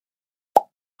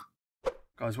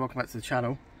Guys, welcome back to the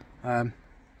channel. Quite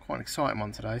an exciting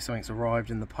one today. Something's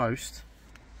arrived in the post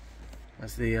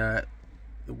as the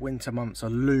winter months are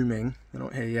looming. They're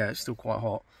not here yet, it's still quite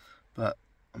hot, but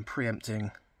I'm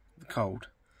preempting the cold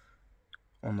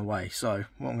on the way. So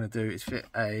what I'm going to do is fit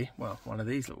one of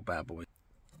these little bad boys.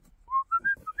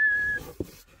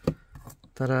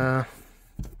 Ta-da!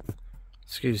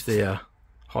 Excuse the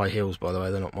high heels, by the way,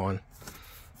 they're not mine,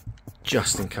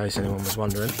 just in case anyone was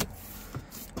wondering.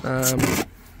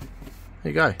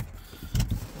 There you go.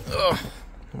 Oh,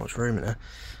 not much room in there.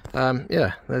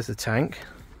 Yeah, there's the tank.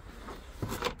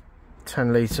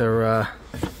 10 litre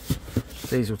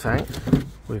diesel tank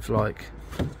with like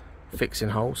fixing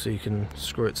holes so you can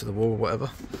screw it to the wall or whatever.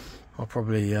 I'll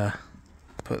probably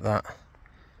put that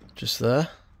just there.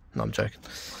 No, I'm joking.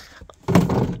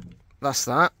 That's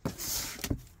that.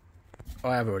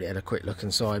 I have already had a quick look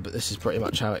inside, but this is pretty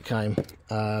much how it came.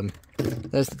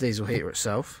 There's the diesel heater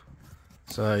itself.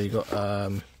 So you've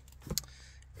got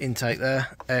intake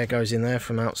there, air goes in there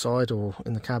from outside or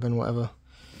in the cabin, whatever,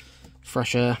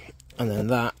 fresh air, and then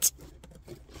that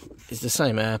is the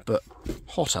same air but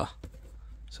hotter,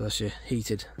 so that's your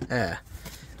heated air.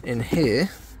 In here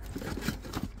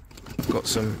I've got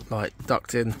some like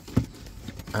ducting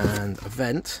and a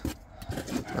vent.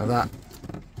 Now that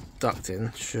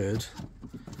ducting should,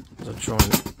 as I try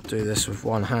and do this with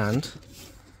one hand,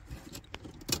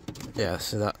 yeah,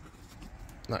 so that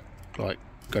like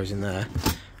goes in there,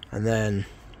 and then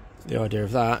the idea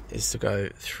of that is to go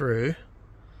through.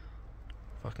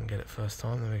 If I can get it first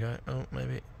time, there we go. Oh,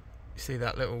 maybe you see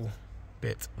that little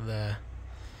bit there,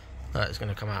 that is going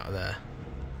to come out of there.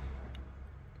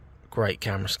 Great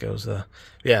camera skills there.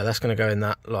 Yeah, that's going to go in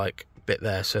that like bit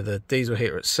there. So the diesel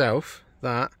heater itself,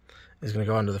 that is going to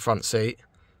go under the front seat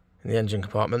in the engine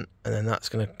compartment, and then that's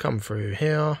going to come through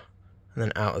here and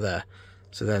then out of there.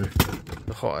 So then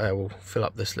the hot air will fill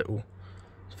up this little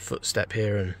footstep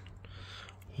here and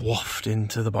waft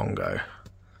into the Bongo.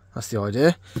 That's the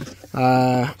idea.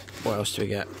 What else do we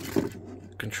get?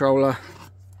 Controller.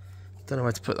 Don't know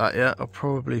where to put that yet. I'll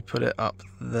probably put it up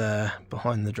there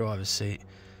behind the driver's seat,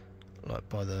 like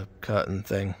by the curtain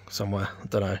thing somewhere. I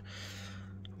don't know.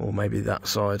 Or maybe that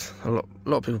side. A lot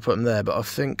of people put them there, but I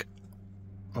think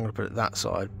I'm going to put it that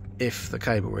side if the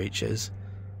cable reaches,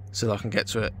 so that I can get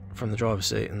to it from the driver's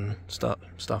seat and stuff,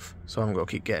 so I haven't got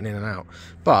to keep getting in and out.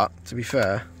 But to be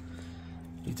fair,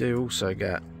 you do also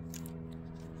get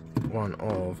one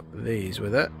of these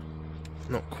with it.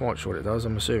 Not quite sure what it does.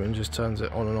 I'm assuming just turns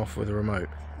it on and off with a remote.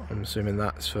 I'm assuming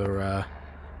that's for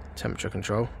temperature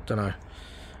control. Don't know.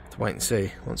 To wait and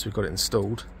see once we've got it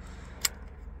installed.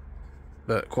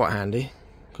 But quite handy,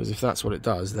 because if that's what it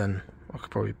does, then I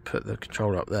could probably put the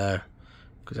controller up there,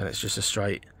 because then it's just a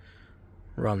straight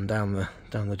run down the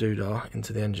doodah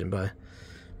into the engine bay.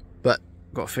 But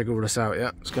got to figure all this out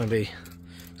yet. It's going to be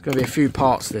a few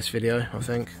parts to this video, I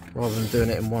think, rather than doing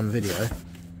it in one video.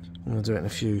 I'm going to do it in a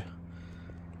few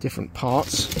different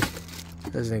parts.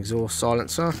 There's an exhaust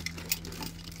silencer.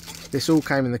 This all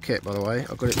came in the kit, by the way.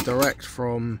 I got it direct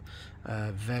from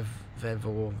Viva,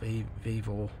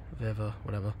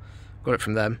 whatever. Got it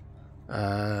from them.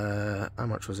 How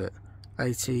much was it?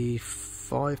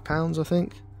 £85, I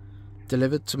think.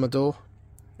 Delivered to my door.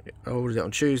 I ordered it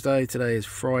on Tuesday. Today is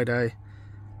Friday,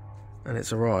 and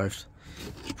it's arrived.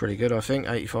 It's pretty good, I think.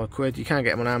 85 quid. You can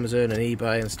get them on Amazon and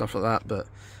eBay and stuff like that, but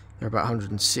they're about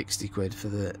 160 quid for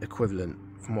the equivalent,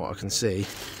 from what I can see.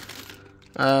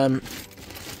 Yeah,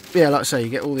 like I say, you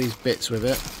get all these bits with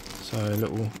it. So a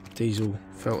little diesel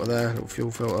filter there, a little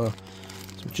fuel filter,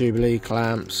 some Jubilee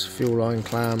clamps, fuel line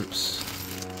clamps,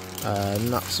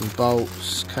 nuts and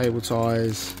bolts, cable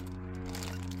ties,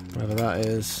 whatever that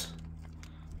is.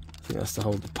 I think that's to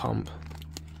hold the pump.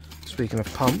 Speaking of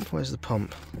pump, where's the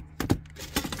pump?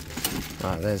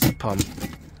 Ah, there's the pump.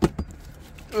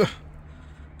 Ugh.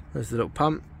 There's the little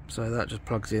pump. So that just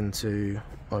plugs into,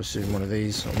 I assume, one of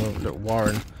these on a little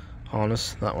wiring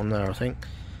harness. That one there, I think.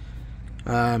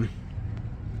 And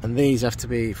these have to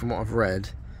be, from what I've read,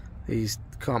 these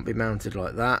can't be mounted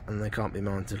like that, and they can't be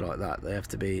mounted like that. They have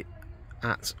to be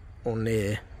at or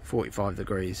near 45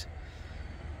 degrees.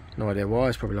 No idea why.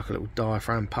 It's probably like a little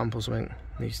diaphragm pump or something.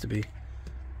 Needs to be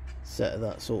set at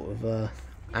that sort of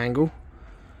angle.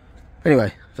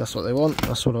 Anyway, if that's what they want,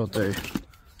 that's what I'll do.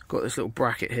 Got this little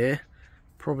bracket here.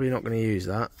 Probably not going to use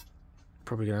that.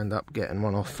 Probably going to end up getting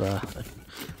one off a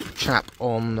chap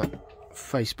on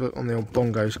Facebook, on the old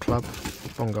Bongos Club,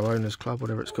 Bongo Owners Club,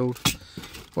 whatever it's called.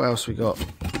 What else we got?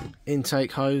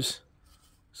 Intake hose.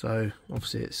 So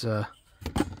obviously it's a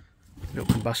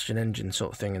little combustion engine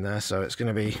sort of thing in there, so it's going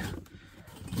to be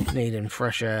needing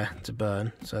fresh air to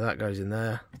burn, so that goes in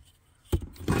there.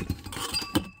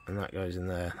 and that goes in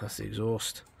there. That's the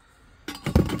exhaust.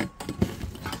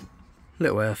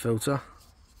 Little air filter.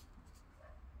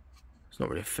 It's not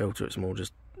really a filter, it's more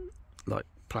just like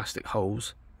plastic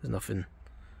holes. There's nothing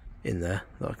in there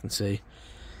that I can see.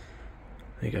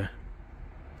 There you go.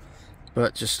 But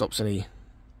it just stops any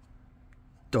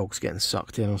dogs getting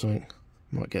sucked in or something.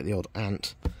 Might get the odd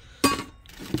ant.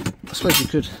 I suppose you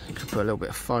could put a little bit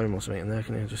of foam or something in there,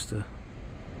 can you, just to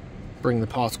bring the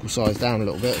particle size down a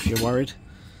little bit if you're worried.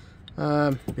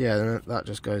 Yeah, then that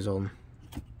just goes on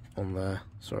there.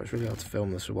 Sorry, it's really hard to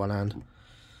film this with one hand.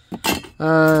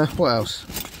 What else?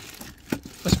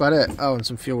 That's about it. Oh, and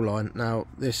some fuel line. Now,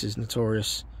 this is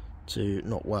notorious to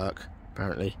not work,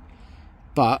 apparently.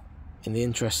 But, in the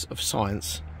interest of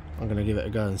science, I'm going to give it a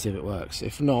go and see if it works.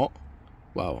 If not,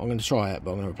 well, I'm going to try it,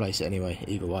 but I'm going to replace it anyway,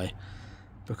 either way.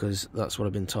 Because that's what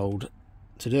I've been told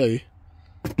to do.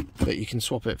 But you can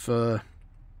swap it for,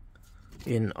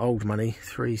 in old money,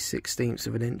 3/16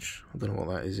 of an inch. I don't know what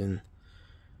that is in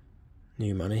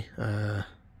new money.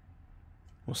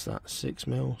 What's that,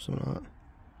 6mm, something like that?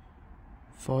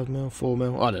 5mm,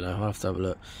 4mm, I don't know, I'll have to have a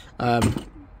look.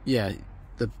 Yeah,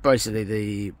 basically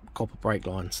the copper brake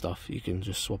line stuff, you can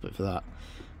just swap it for that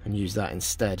and use that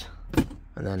instead,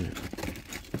 and then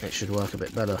it should work a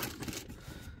bit better.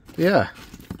 But yeah,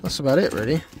 that's about it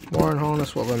really. Wiring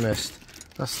harness, what have I missed?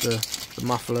 That's the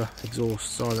muffler,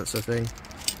 exhaust, silencer thing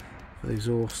for the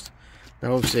exhaust.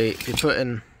 Now obviously if you're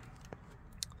putting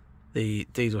the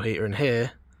diesel heater in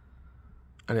here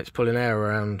and it's pulling air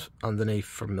around underneath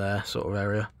from there sort of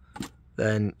area,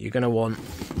 then you're going to want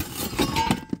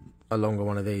a longer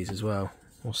one of these as well.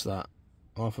 What's that,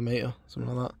 half a metre,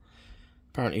 something like that?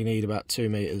 Apparently you need about 2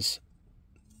 meters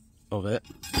of it,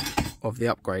 of the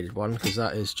upgraded one, because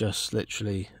that is just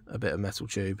literally a bit of metal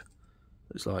tube.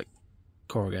 It's like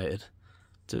corrugated,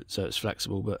 so it's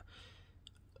flexible, but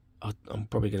I'm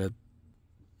probably going to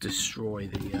destroy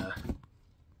the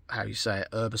how you say it,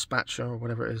 Herbaspatcher or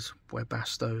whatever it is.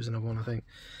 Webasto is another one, I think.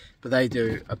 But they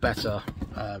do a better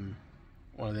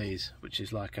one of these, which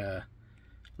is like a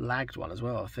lagged one as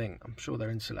well, I think. I'm sure they're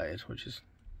insulated, which is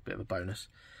a bit of a bonus.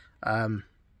 But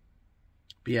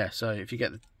yeah, so if you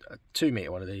get a 2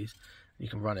 metre one of these, you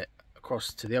can run it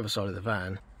across to the other side of the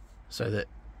van so that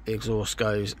the exhaust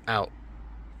goes out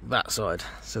that side.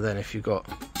 So then if you've got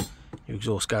your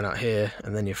exhaust going out here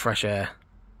and then your fresh air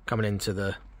coming into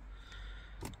the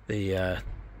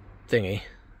thingy,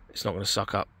 it's not going to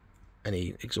suck up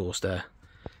any exhaust air.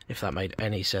 If that made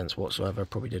any sense whatsoever,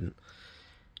 probably didn't.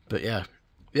 But yeah,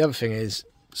 the other thing is,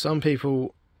 some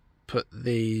people put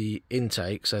the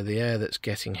intake, so the air that's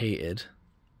getting heated,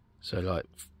 so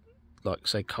like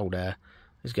say cold air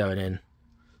is going in,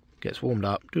 gets warmed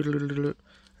up, and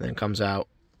then comes out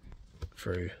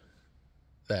through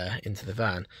there into the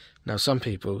van. Now some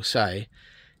people say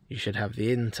you should have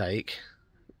the intake,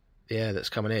 the air that's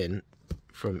coming in,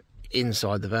 from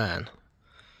inside the van,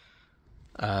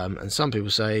 and some people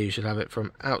say you should have it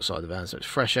from outside the van, so it's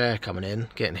fresh air coming in,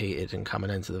 getting heated and coming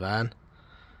into the van,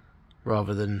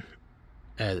 rather than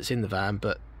air that's in the van.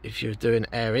 But if you're doing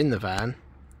air in the van,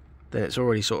 then it's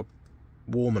already sort of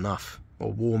warm enough,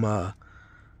 or warmer,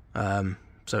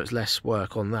 so it's less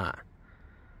work on that.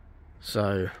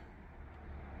 So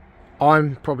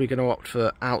I'm probably going to opt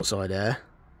for outside air.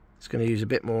 It's going to use a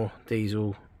bit more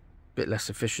diesel, a bit less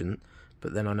efficient,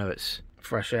 but then I know it's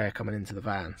fresh air coming into the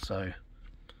van, so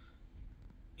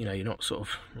you know, you're not sort of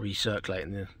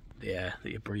recirculating the air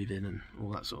that you're breathing and all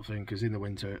that sort of thing, because in the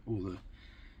winter all the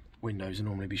windows will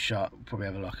normally be shut. We'll probably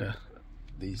have like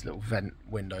these little vent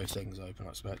window things open, I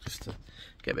expect, just to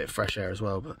get a bit of fresh air as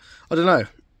well. But I don't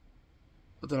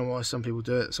know why some people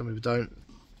do it, some people don't.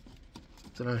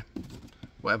 I don't know,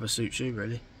 whatever suits you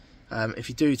really. If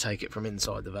you do take it from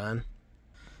inside the van,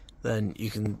 then you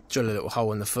can drill a little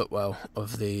hole in the footwell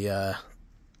of the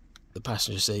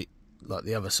passenger seat, like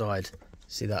the other side.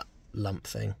 See that lump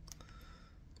thing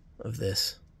of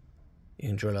this? You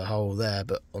can drill a hole there,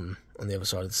 but on the other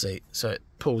side of the seat, so it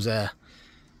pulls air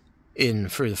in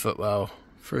through the footwell,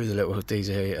 through the little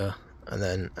diesel heater, and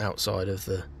then outside of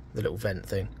the little vent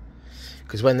thing.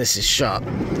 Because when this is shut,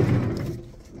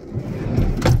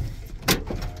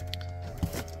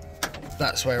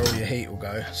 that's where all your heat will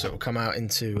go, so it will come out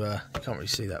into, you can't really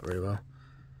see that really well,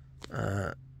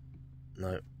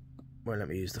 no, won't let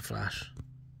me use the flash,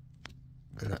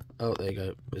 and that, oh there you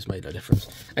go, it's made no difference.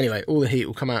 Anyway, all the heat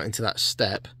will come out into that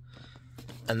step,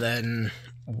 and then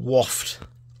waft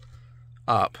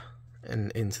up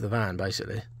and into the van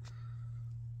basically.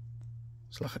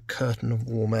 It's like a curtain of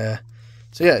warm air,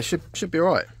 so yeah, it should be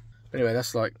alright. Anyway,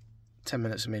 that's like 10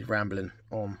 minutes of me rambling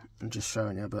on and just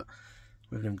showing you, but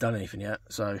we haven't even done anything yet,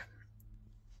 so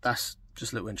that's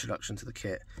just a little introduction to the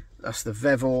kit. That's the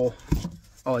Vevor.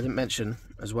 Oh, I didn't mention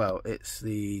as well, it's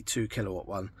the 2 kilowatt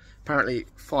one. Apparently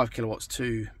 5 kilowatts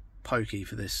too pokey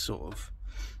for this sort of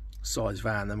size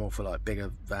van. They're more for like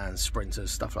bigger vans,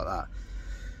 sprinters, stuff like that.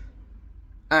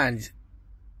 And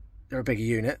they're a bigger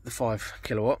unit, the 5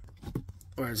 kilowatt.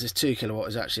 Whereas this 2 kilowatt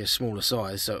is actually a smaller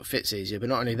size, so it fits easier. But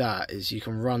not only that, is you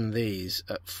can run these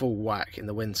at full whack in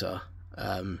the winter,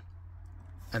 and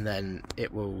then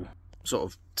it will sort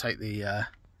of take the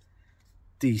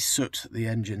de-soot the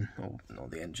engine, or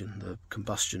not the engine, the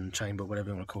combustion chamber,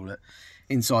 whatever you want to call it,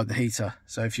 inside the heater.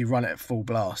 So if you run it at full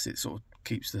blast, it sort of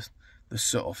keeps the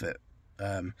soot off it.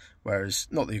 Whereas,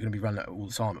 not that you're going to be running it all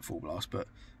the time at full blast, but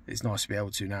it's nice to be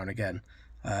able to now and again.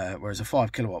 Whereas a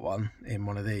 5 kilowatt one in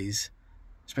one of these,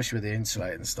 especially with the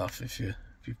insulator and stuff, if you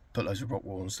put loads of rock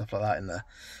wool and stuff like that in there,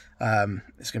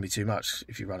 it's going to be too much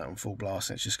if you run it on full blast.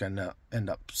 It's just going to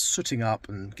end up sooting up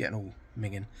and getting all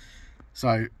minging.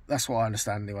 So that's what I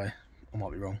understand anyway. I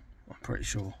might be wrong. I'm pretty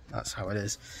sure that's how it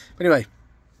is. But anyway,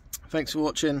 thanks for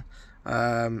watching.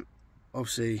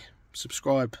 Obviously,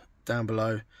 subscribe down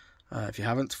below if you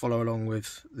haven't, to follow along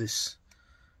with this,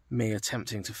 me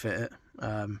attempting to fit it.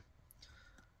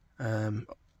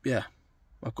 Yeah,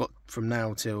 I've got from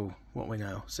now till, what we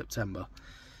know, September.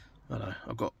 I don't know,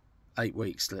 I've got 8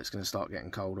 weeks till it's going to start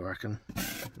getting cold, I reckon.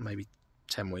 Maybe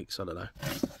 10 weeks, I don't know.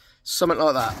 Something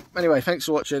like that. Anyway, thanks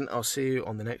for watching. I'll see you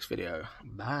on the next video.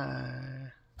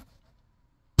 Bye.